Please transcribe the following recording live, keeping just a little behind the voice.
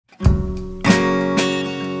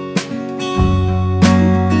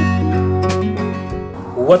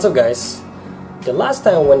What's up, guys? The last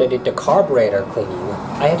time when I did the carburetor cleaning,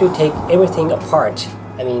 I had to take everything apart.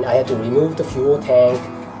 I had to remove the fuel tank,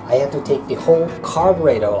 I had to take the whole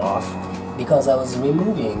carburetor off because I was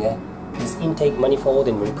removing this intake manifold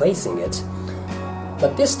and replacing it.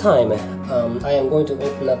 But this time, I am going to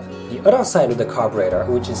open up the other side of the carburetor,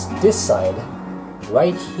 which is this side,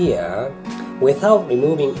 right here, without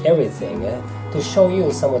removing everything, to show you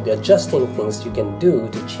some of the adjusting things you can do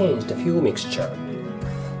to change the fuel mixture.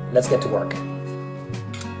 Let's get to work.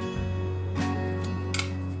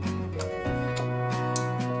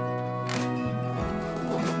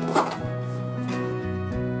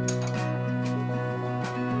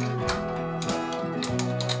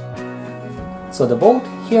 So the bolt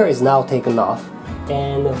here is now taken off,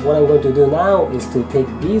 and what I'm going to do now is to take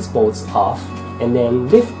these bolts off and then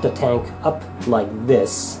lift the tank up like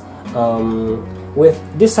this, with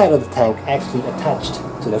this side of the tank actually attached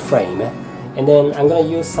to the frame. And then I'm going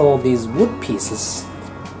to use some of these wood pieces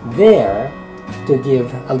there to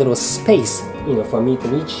give a little space, for me to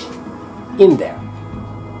reach in there.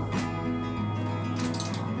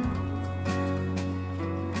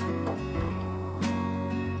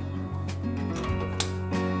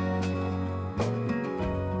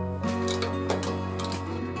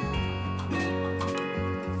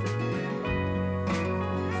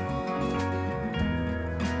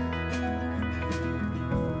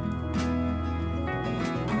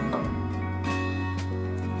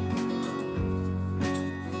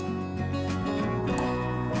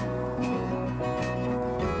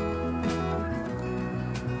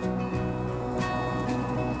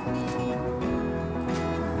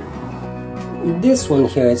 This one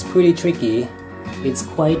here is pretty tricky. It's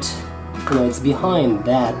quite, it's behind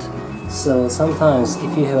that. So sometimes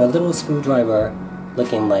if you have a little screwdriver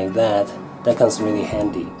looking like that, that comes really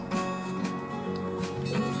handy.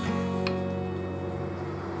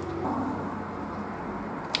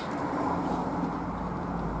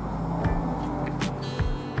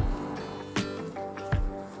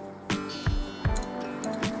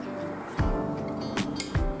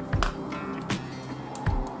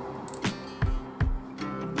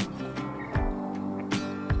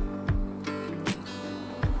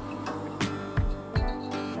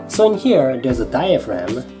 So in here, there's a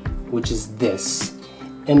diaphragm, which is this,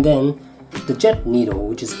 and then the jet needle,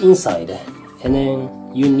 which is inside, and then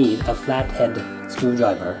you need a flathead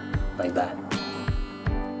screwdriver like that.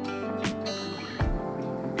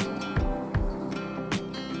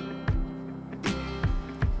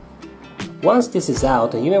 Once this is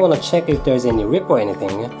out, you may want to check if there's any rip or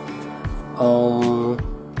anything.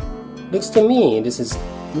 Looks to me this is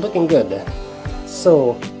looking good.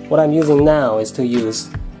 So what I'm using now is to use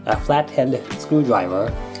a flathead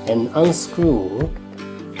screwdriver and unscrew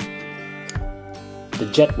the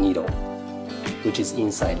jet needle, which is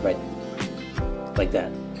inside, right like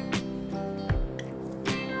that.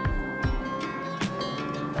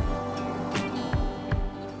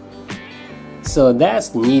 So that's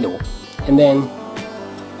the needle, and then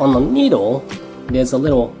on the needle there's a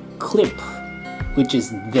little clip, which is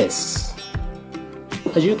this.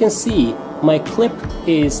 As you can see, my clip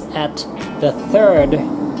is at the third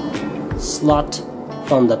slot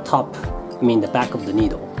from the top, the back of the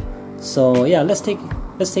needle. So yeah, let's take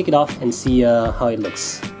it off and see how it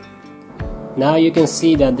looks. Now you can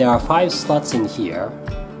see that there are 5 slots in here,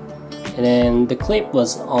 and then the clip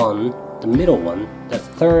was on the middle one, the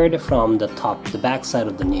third from the top, the back side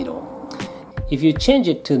of the needle. If you change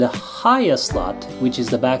it to the higher slot, which is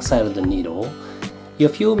the back side of the needle, your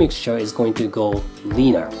fuel mixture is going to go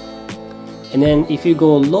leaner. And then if you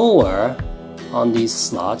go lower on these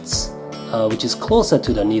slots, which is closer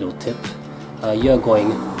to the needle tip, you're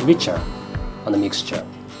going richer on the mixture.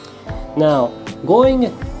 Now,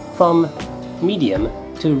 going from medium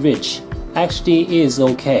to rich actually is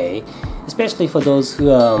okay, especially for those who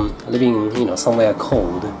are living, somewhere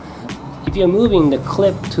cold. If you're moving the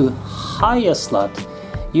clip to higher slot,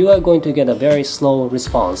 you are going to get a very slow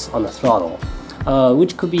response on the throttle,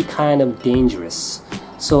 which could be kind of dangerous.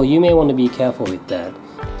 So you may want to be careful with that.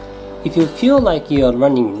 If you feel like you're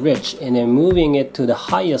running rich and then moving it to the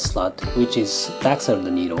higher slot, which is backside of the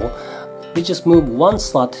needle, you just move one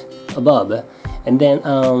slot above, and then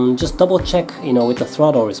just double check, with the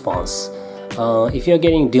throttle response. If you're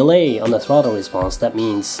getting delay on the throttle response, that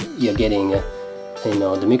means you're getting,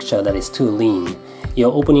 the mixture that is too lean.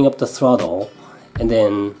 You're opening up the throttle, and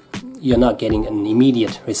then you're not getting an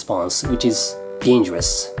immediate response, which is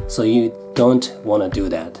dangerous. So you don't want to do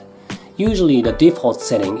that. Usually the default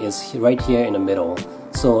setting is right here in the middle.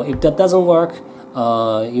 So if that doesn't work,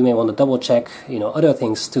 you may want to double check, other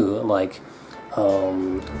things too, like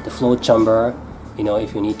the float chamber you know,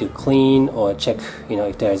 if you need to clean or check, you know,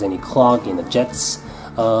 if there's any clog in the jets.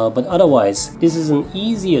 But otherwise, this is an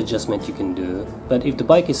easy adjustment you can do. But if the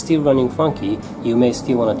bike is still running funky, you may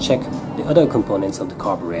still want to check the other components of the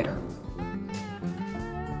carburetor.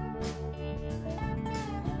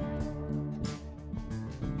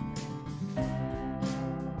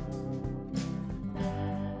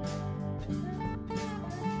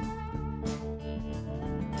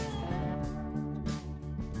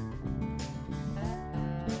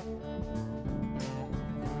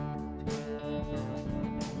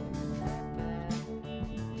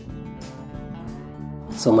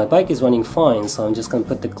 So my bike is running fine, so I'm just going to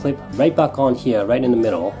put the clip right back on here, right in the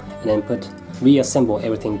middle, and then reassemble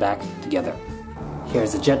everything back together.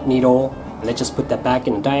 Here's the jet needle, and let's just put that back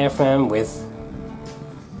in the diaphragm with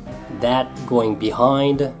that going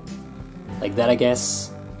behind, like that I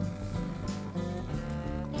guess.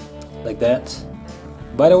 Like that.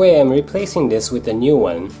 By the way, I'm replacing this with a new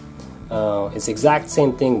one. It's the exact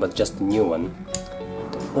same thing, but just a new one.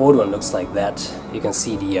 The old one looks like that. You can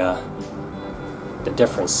see the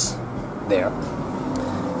difference there.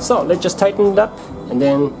 So let's just tighten it up and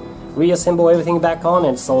then reassemble everything back on,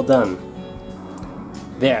 and it's all done.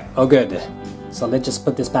 There, oh good. So let's just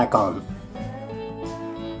put this back on.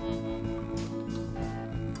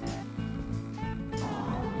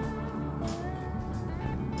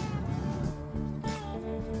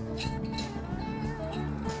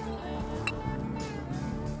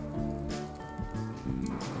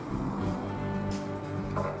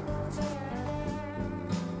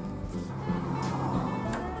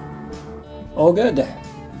 All good.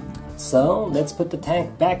 So let's put the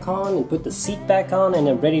tank back on and put the seat back on, and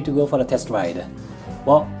then ready to go for the test ride.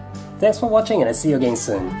 Well, thanks for watching, and I'll see you again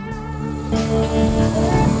soon.